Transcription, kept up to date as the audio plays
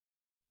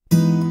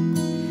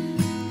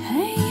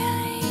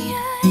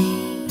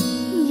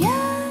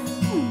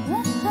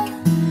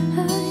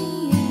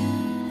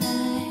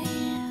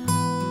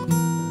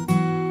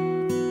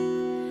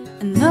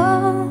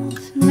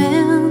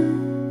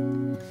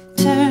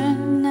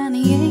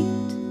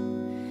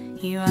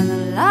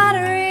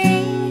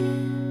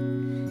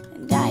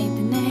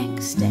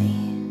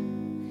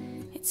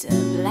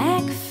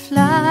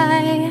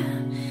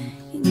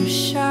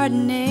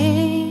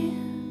Chardonnay.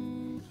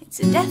 It's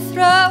a death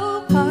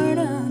row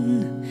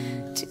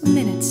pardon, 2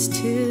 minutes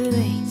too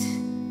late.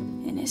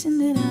 And isn't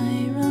it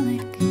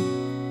ironic?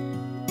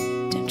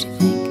 Don't you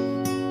think?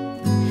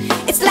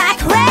 It's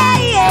like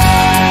rain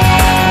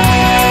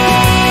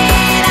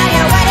on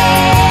your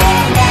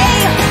wedding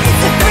day.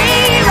 It's a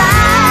free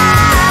ride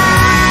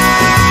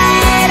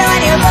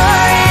when you've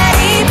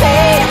already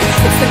paid.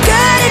 It's the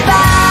good advice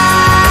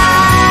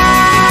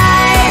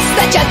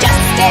that you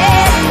just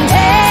didn't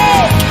take.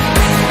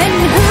 And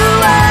who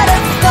would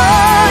have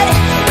thought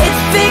it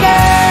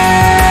figures?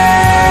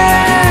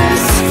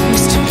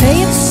 Used to play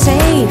it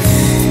safe,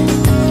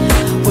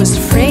 was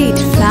afraid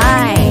to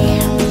fly.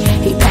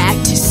 He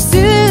packed his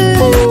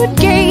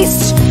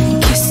suitcase,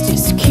 kissed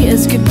his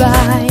kids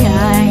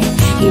goodbye.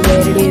 He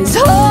waited his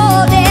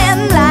whole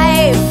damn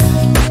life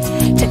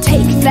to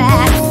take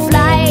that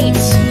flight.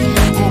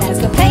 And as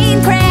the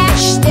plane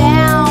crashed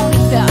down, he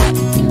thought,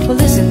 well,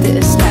 isn't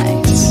this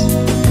nice?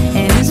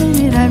 And isn't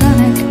it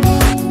ironic?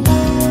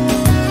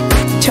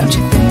 Don't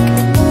you think?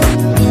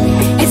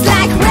 It's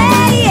like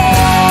rain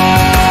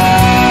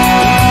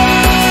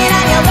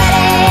on your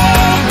wedding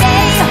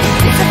day.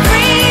 It's a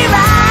free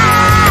ride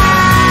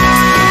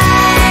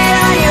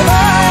when you've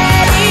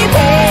already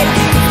paid.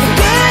 It's the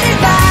good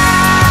advice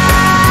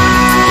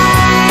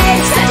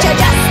that you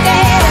just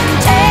didn't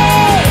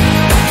take.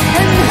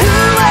 And who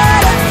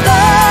would have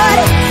thought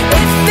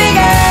it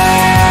figures?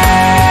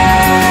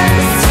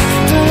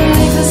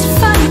 Life is a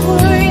funny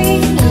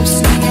word,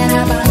 sneaking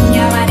up on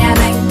you when you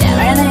think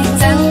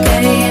everything's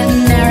okay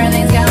and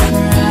everything's going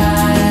right.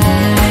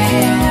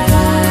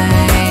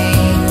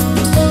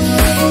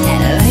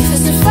 And life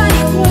is a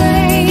funny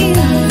word,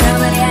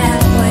 coming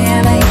out when you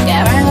think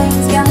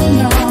everything's going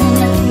wrong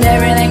and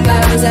everything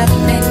blows up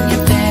in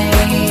your face.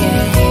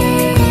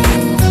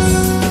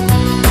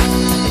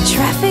 A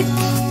traffic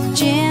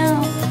jam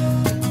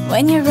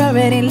when you're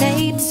already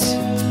late.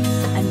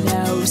 A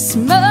no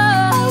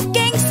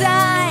smoking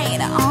sign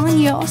on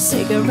your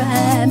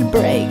cigarette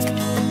break.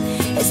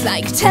 It's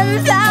like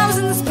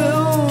 10,000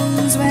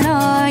 spoons when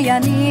all you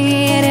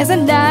need is a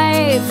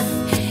knife.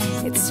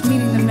 It's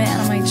meeting the man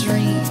of my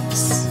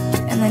dreams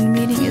and then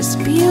meeting his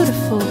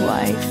beautiful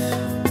wife.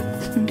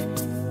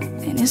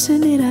 And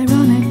isn't it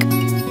ironic?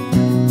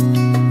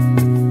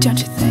 Don't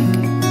you think?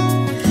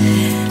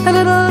 A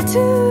little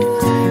too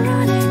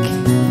ironic.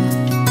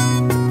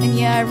 And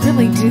yeah, I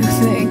really do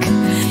think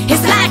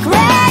it's like rain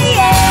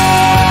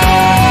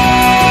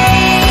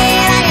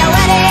on your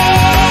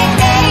wedding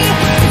day.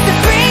 It's a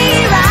free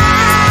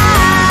ride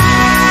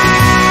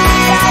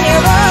when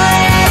you've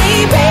already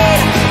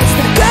paid. It's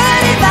the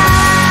good advice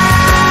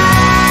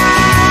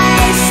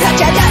that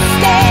you just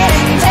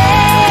didn't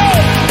take.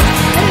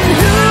 And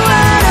who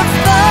would have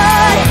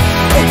thought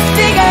it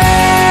figures?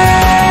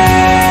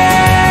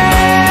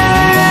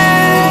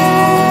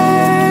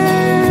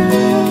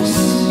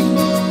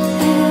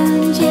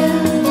 And yeah,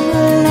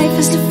 life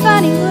is a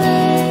funny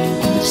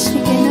word,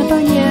 sneaking up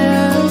on you.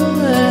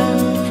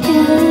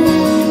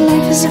 And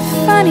life is a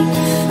funny,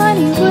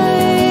 funny word.